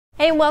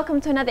Hey, and welcome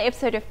to another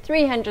episode of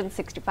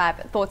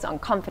 365 Thoughts on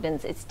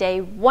Confidence. It's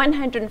day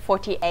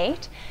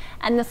 148,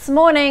 and this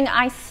morning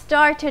I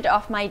started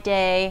off my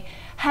day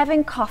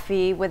having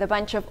coffee with a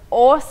bunch of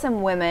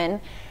awesome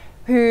women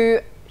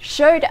who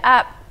showed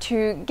up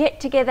to get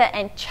together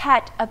and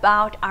chat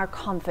about our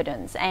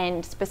confidence.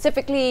 And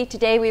specifically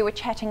today we were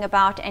chatting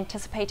about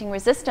anticipating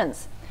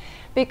resistance.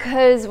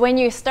 Because when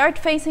you start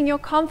facing your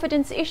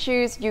confidence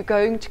issues, you're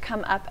going to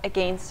come up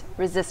against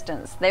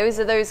resistance.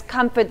 Those are those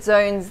comfort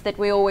zones that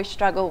we always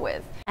struggle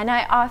with. And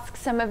I asked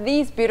some of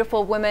these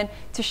beautiful women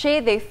to share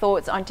their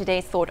thoughts on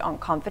today's Thought on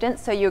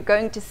Confidence. So you're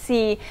going to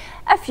see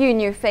a few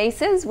new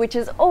faces, which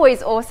is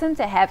always awesome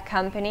to have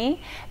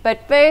company.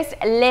 But first,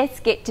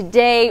 let's get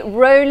today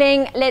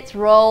rolling. Let's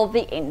roll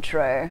the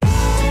intro.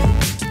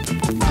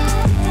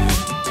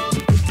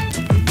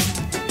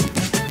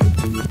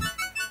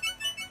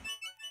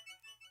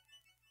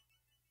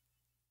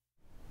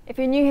 If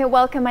you're new here,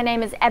 welcome. My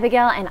name is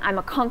Abigail and I'm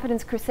a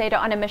confidence crusader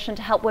on a mission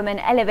to help women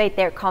elevate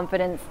their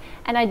confidence.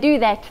 And I do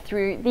that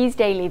through these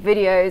daily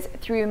videos,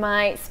 through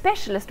my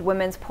specialist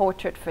women's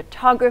portrait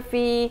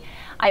photography.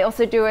 I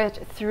also do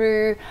it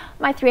through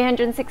my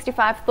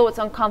 365 Thoughts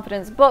on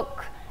Confidence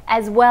book,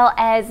 as well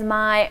as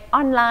my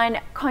online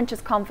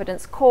conscious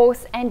confidence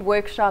course and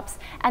workshops,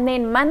 and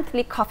then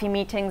monthly coffee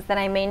meetings that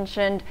I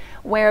mentioned,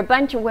 where a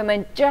bunch of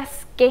women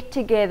just get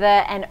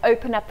together and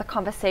open up the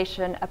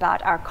conversation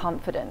about our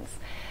confidence.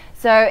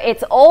 So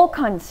it's all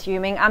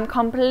consuming. I'm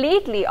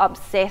completely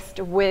obsessed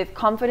with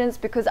confidence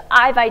because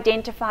I've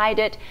identified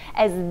it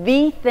as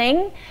the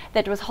thing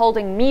that was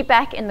holding me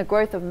back in the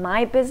growth of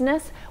my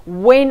business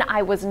when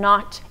I was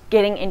not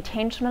getting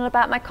intentional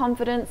about my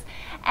confidence.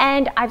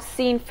 And I've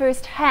seen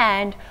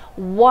firsthand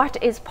what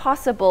is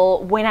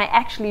possible when I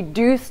actually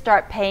do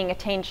start paying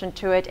attention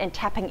to it and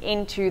tapping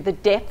into the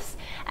depths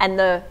and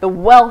the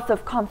wealth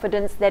of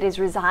confidence that is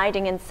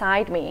residing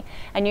inside me.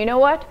 And you know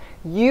what?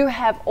 You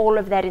have all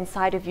of that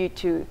inside of you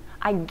too.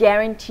 I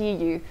guarantee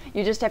you.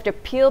 You just have to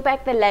peel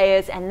back the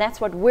layers, and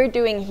that's what we're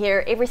doing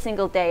here every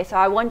single day. So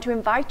I want to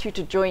invite you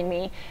to join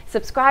me,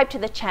 subscribe to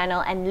the channel,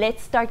 and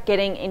let's start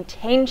getting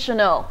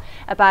intentional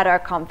about our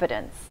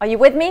confidence. Are you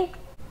with me?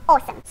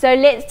 Awesome. So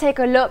let's take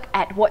a look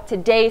at what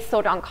today's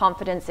Thought on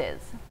Confidence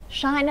is.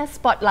 Shine a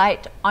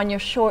spotlight on your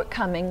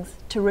shortcomings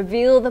to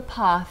reveal the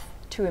path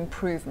to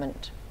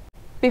improvement.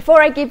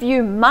 Before I give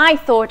you my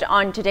thought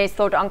on today's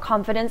Thought on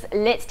Confidence,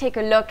 let's take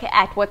a look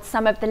at what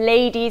some of the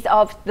ladies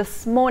of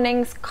this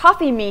morning's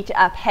coffee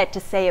meetup had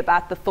to say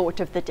about the thought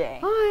of the day.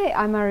 Hi,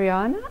 I'm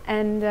Mariana,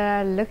 and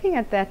looking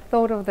at that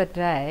thought of the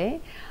day,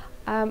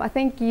 I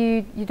think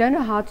you don't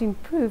know how to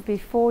improve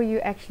before you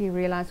actually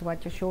realize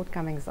what your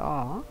shortcomings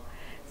are.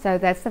 So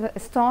that's a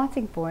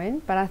starting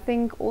point, but I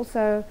think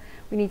also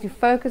we need to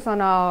focus on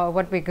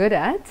what we're good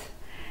at.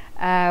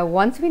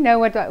 Once we know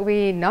what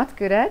we're not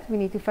good at, we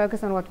need to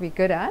focus on what we're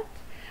good at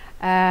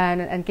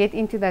and get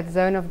into that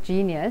zone of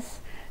genius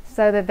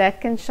so that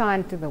can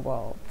shine to the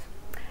world.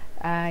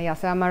 So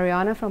I'm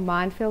Mariana from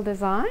Mindfield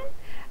Design,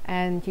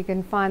 and you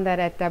can find that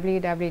at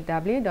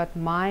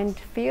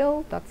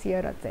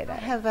www.mindfield.co.za. I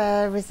have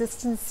a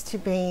resistance to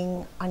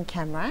being on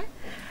camera,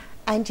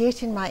 and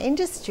yet in my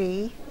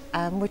industry,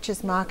 which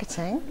is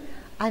marketing,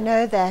 I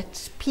know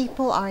that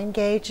people are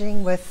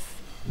engaging with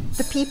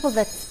the people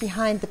that's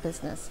behind the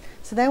business.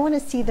 So they want to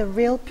see the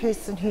real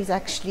person who's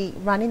actually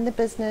running the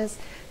business.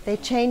 They're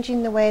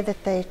changing the way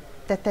that they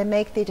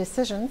make their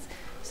decisions.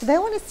 So they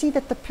want to see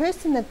that the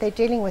person that they're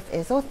dealing with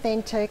is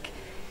authentic,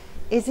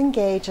 is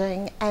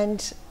engaging,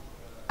 and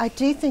I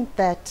do think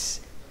that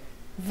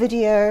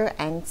video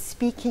and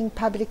speaking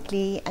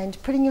publicly and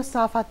putting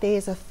yourself out there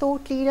as a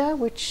thought leader,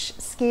 which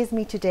scares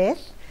me to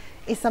death,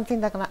 is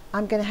something that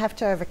I'm going to have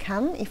to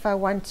overcome if I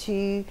want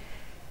to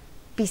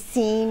be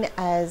seen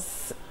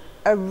as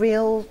a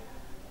real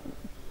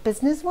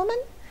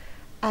businesswoman.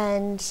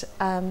 And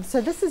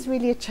so this is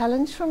really a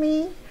challenge for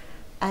me,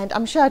 and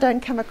I'm sure I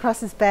don't come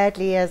across as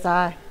badly as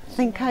I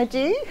think I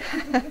do.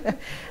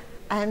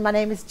 And my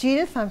name is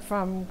Judith. I'm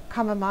from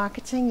Comma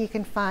Marketing. You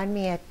can find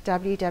me at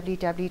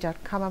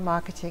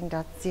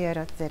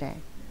www.commamarketing.co.za.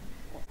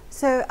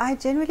 So I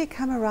generally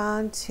come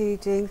around to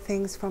doing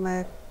things from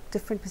a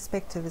different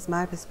perspective, is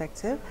my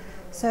perspective.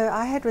 So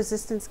I had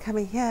resistance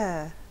coming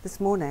here this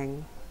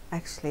morning,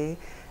 actually,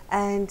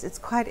 and it's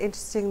quite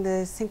interesting,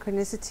 the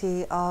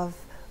synchronicity of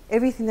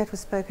everything that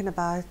was spoken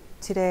about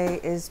today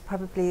is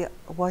probably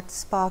what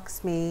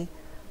sparks me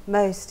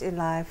most in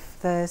life,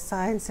 the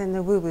science and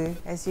the woo-woo,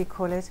 as you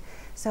call it.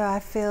 So I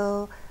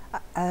feel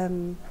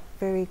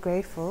very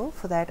grateful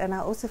for that, and I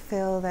also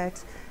feel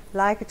that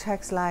like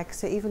attracts like.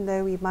 So even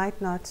though we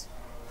might not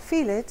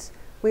feel it,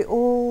 we're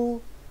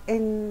all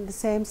in the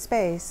same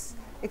space,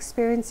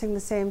 experiencing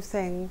the same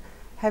thing,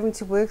 having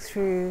to work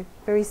through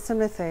very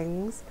similar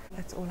things.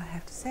 That's all I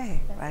have to say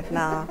right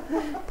now.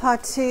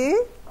 Part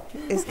 2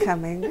 is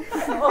coming.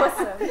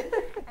 Awesome.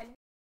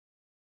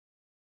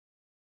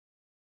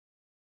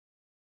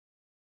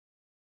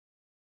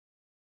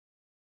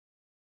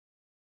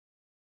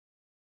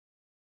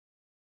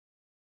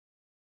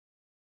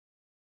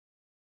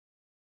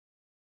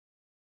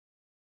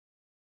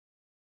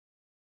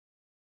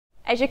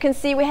 As you can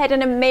see, we had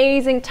an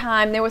amazing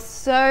time. There was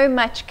so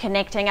much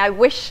connecting. I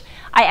wish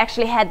I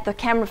actually had the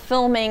camera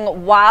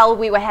filming while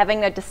we were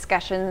having the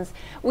discussions.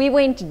 We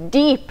went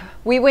deep,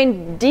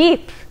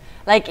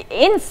 like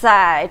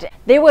inside.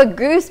 There were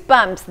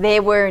goosebumps,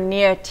 there were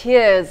near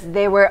tears,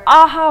 there were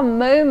aha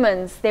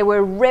moments, there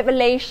were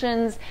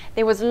revelations,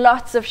 there was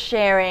lots of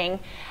sharing,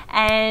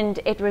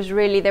 and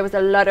there was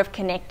a lot of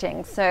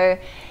connecting. So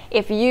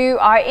if you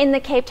are in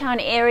the Cape Town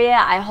area,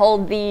 I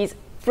hold these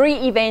free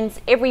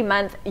events every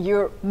month.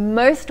 You're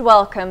most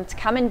welcome to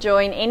come and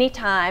join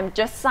anytime.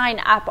 Just sign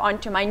up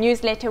onto my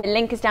newsletter. The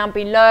link is down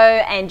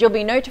below and you'll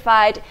be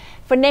notified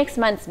for next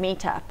month's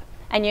meetup.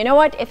 And you know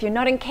what? If you're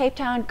not in Cape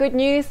Town, good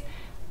news,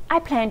 I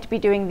plan to be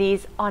doing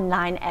these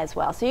online as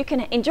well. So you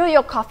can enjoy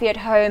your coffee at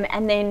home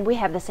and then we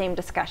have the same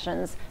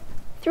discussions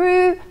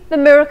through the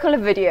miracle of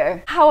video.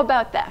 How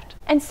about that?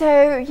 And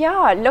so,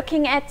 yeah,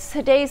 looking at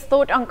today's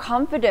thought on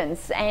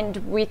confidence, and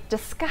we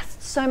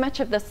discussed so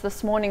much of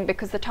this morning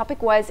because the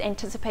topic was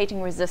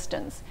anticipating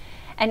resistance.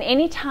 And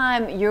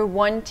anytime you're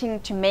wanting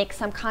to make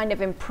some kind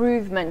of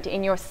improvement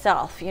in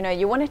yourself, you know,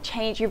 you want to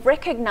change, you've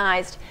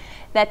recognized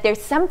that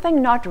there's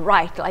something not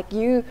right, like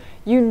you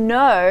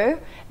know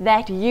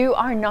that you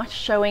are not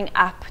showing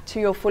up to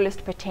your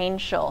fullest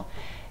potential.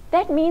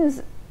 That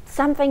means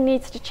something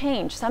needs to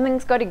change,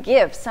 something's got to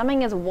give,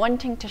 something is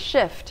wanting to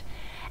shift.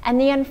 And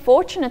the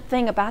unfortunate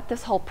thing about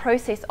this whole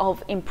process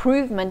of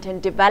improvement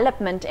and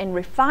development and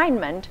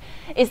refinement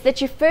is that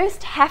you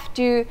first have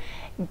to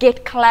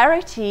get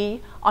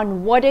clarity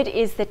on what it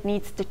is that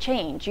needs to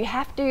change. You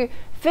have to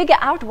figure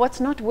out what's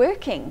not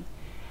working.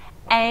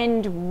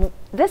 And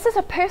this is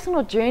a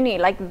personal journey.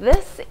 Like,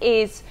 this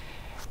is,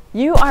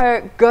 you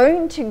are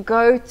going to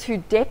go to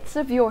depths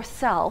of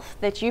yourself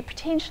that you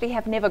potentially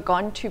have never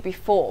gone to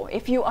before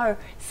if you are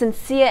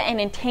sincere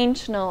and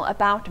intentional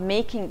about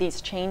making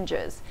these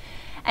changes.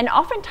 And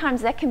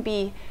oftentimes that can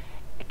be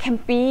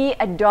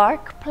a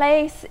dark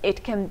place,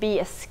 it can be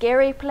a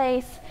scary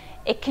place,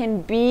 it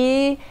can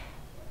be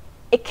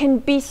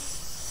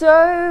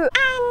so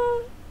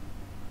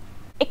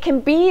it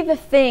can be the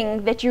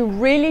thing that you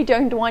really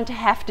don't want to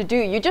have to do.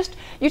 You just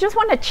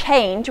want to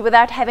change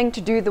without having to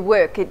do the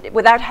work,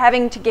 without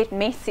having to get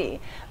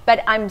messy.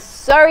 But I'm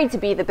sorry to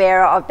be the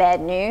bearer of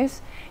bad news.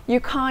 You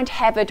can't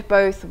have it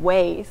both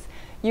ways.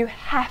 You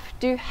have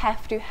to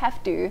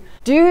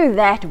do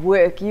that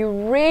work. You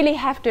really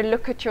have to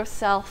look at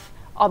yourself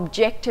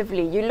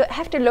objectively. You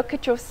have to look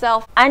at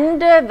yourself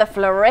under the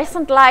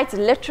fluorescent lights,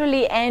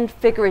 literally and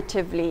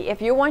figuratively.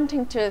 If you're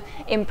wanting to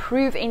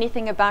improve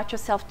anything about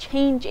yourself,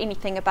 change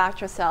anything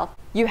about yourself,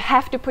 you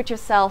have to put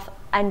yourself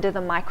under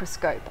the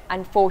microscope.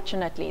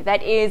 Unfortunately,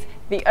 that is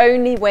the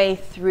only way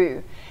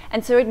through.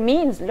 And so it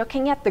means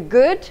looking at the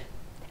good,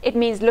 it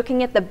means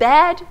looking at the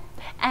bad,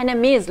 and it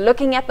means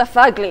looking at the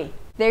fugly.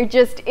 There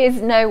just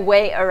is no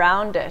way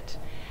around it.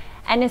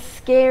 And as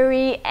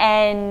scary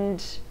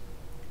and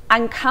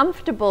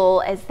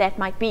uncomfortable as that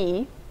might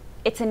be,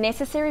 it's a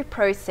necessary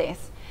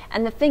process.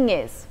 And the thing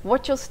is,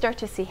 what you'll start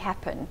to see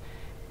happen,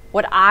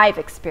 what I've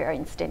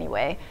experienced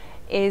anyway,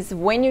 is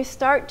when you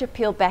start to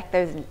peel back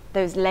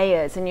those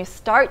layers and you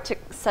start to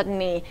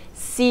suddenly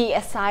see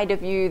a side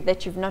of you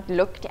that you've not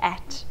looked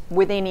at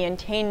with any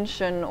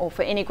intention or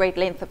for any great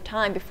length of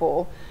time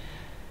before,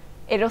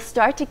 it'll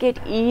start to get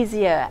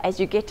easier as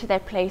you get to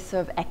that place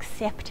of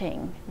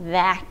accepting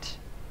that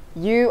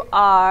you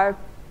are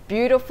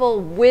beautiful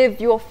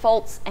with your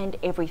faults and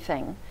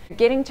everything.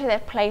 Getting to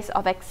that place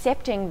of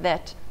accepting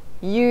that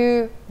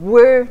you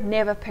were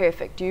never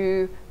perfect.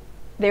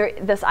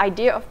 This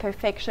idea of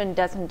perfection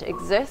doesn't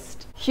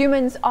exist.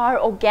 Humans are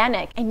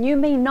organic, and you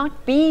may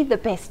not be the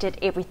best at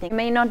everything. You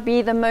may not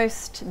be the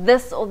most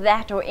this or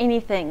that or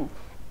anything,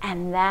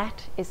 and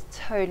that is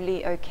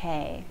totally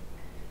okay.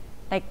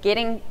 Like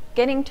getting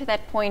to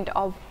that point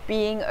of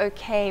being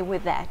okay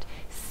with that,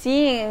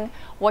 seeing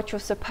what your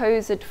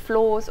supposed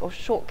flaws or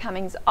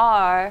shortcomings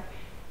are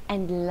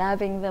and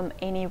loving them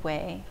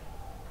anyway.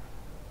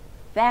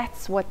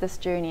 That's what this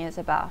journey is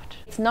about.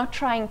 It's not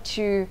trying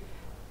to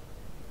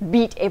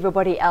beat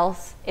everybody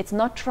else. It's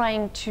not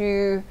trying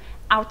to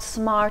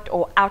outsmart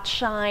or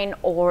outshine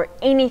or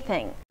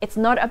anything. It's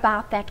not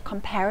about that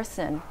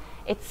comparison.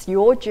 It's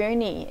your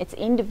journey. It's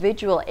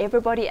individual.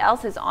 Everybody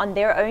else is on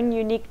their own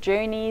unique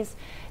journeys,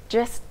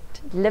 just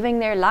living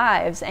their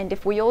lives. And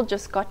if we all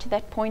just got to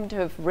that point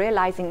of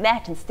realizing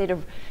that, instead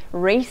of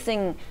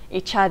racing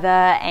each other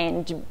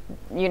and,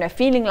 you know,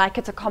 feeling like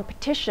it's a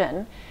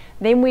competition,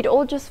 then we'd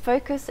all just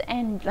focus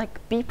and like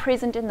be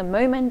present in the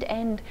moment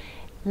and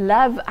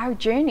love our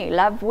journey,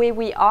 love where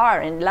we are,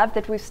 and love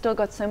that we've still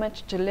got so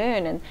much to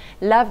learn, and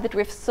love that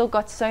we've still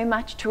got so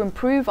much to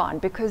improve on,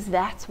 because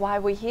that's why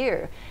we're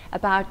here,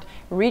 about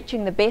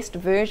reaching the best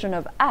version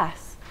of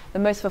us, the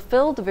most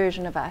fulfilled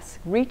version of us,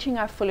 reaching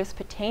our fullest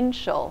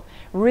potential,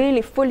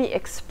 really fully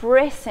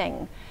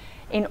expressing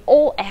in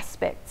all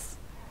aspects.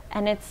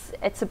 And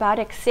it's about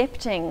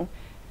accepting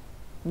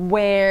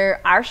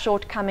where our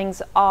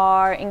shortcomings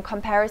are in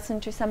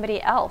comparison to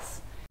somebody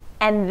else,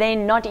 and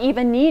then not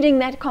even needing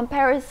that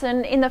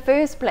comparison in the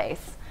first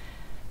place.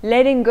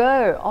 letting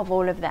go of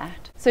all of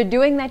that. So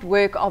doing that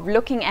work of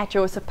looking at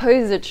your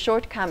supposed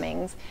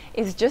shortcomings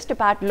is just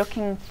about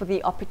looking for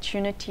the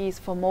opportunities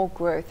for more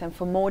growth and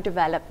for more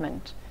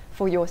development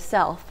for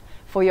yourself,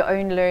 for your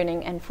own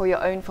learning and for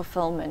your own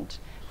fulfillment,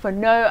 for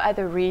no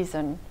other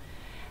reason.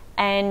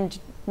 And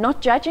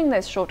not judging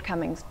those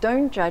shortcomings.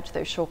 Don't judge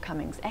those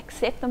shortcomings.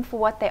 Accept them for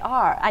what they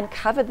are.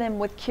 Uncover them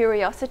with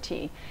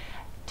curiosity.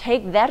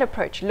 Take that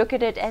approach. Look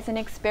at it as an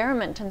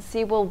experiment and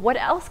see, well, what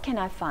else can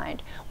I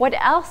find? What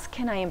else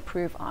can I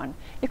improve on?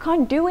 You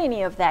can't do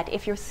any of that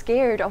if you're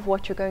scared of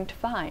what you're going to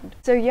find.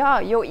 So yeah,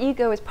 your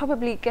ego is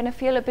probably going to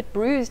feel a bit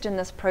bruised in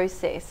this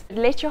process.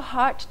 Let your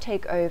heart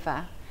take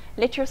over.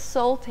 Let your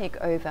soul take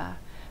over,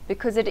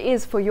 because it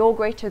is for your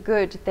greater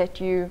good that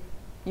you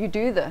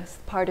do this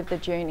part of the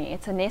journey.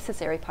 It's a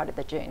necessary part of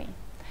the journey.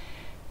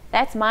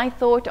 That's my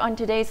thought on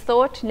today's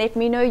thought. Let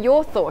me know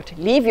your thought.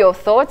 Leave your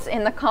thoughts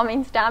in the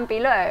comments down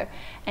below.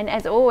 And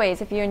as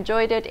always, if you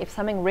enjoyed it, if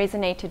something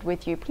resonated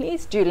with you,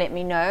 please do let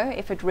me know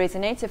if it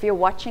resonates. If you're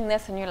watching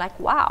this and you're like,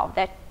 wow,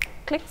 that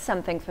clicked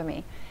something for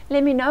me,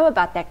 let me know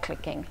about that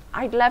clicking.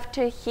 I'd love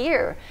to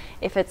hear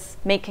if it's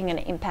making an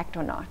impact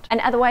or not.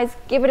 And otherwise,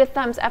 give it a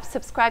thumbs up,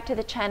 subscribe to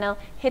the channel,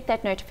 hit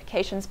that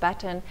notifications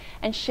button,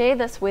 and share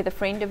this with a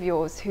friend of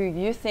yours who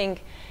you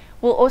think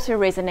will also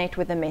resonate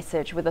with the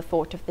message, with the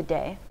thought of the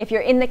day. If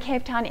you're in the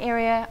Cape Town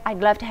area,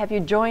 I'd love to have you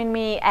join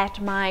me at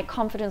my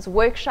confidence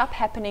workshop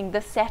happening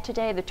this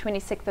Saturday, the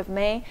 26th of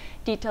May.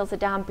 Details are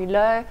down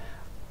below.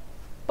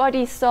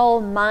 Body,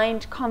 soul,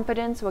 mind,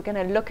 confidence. We're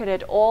going to look at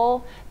it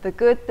all, the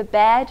good, the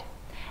bad,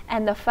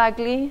 and the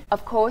fugly.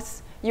 Of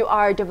course, you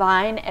are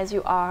divine as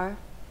you are,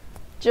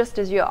 just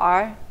as you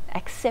are,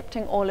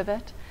 accepting all of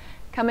it.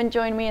 Come and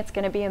join me. It's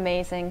going to be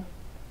amazing.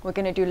 We're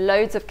going to do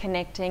loads of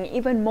connecting,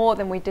 even more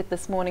than we did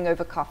this morning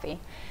over coffee.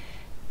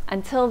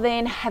 Until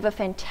then, have a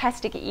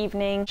fantastic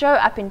evening. Show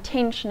up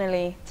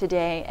intentionally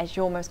today as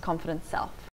your most confident self.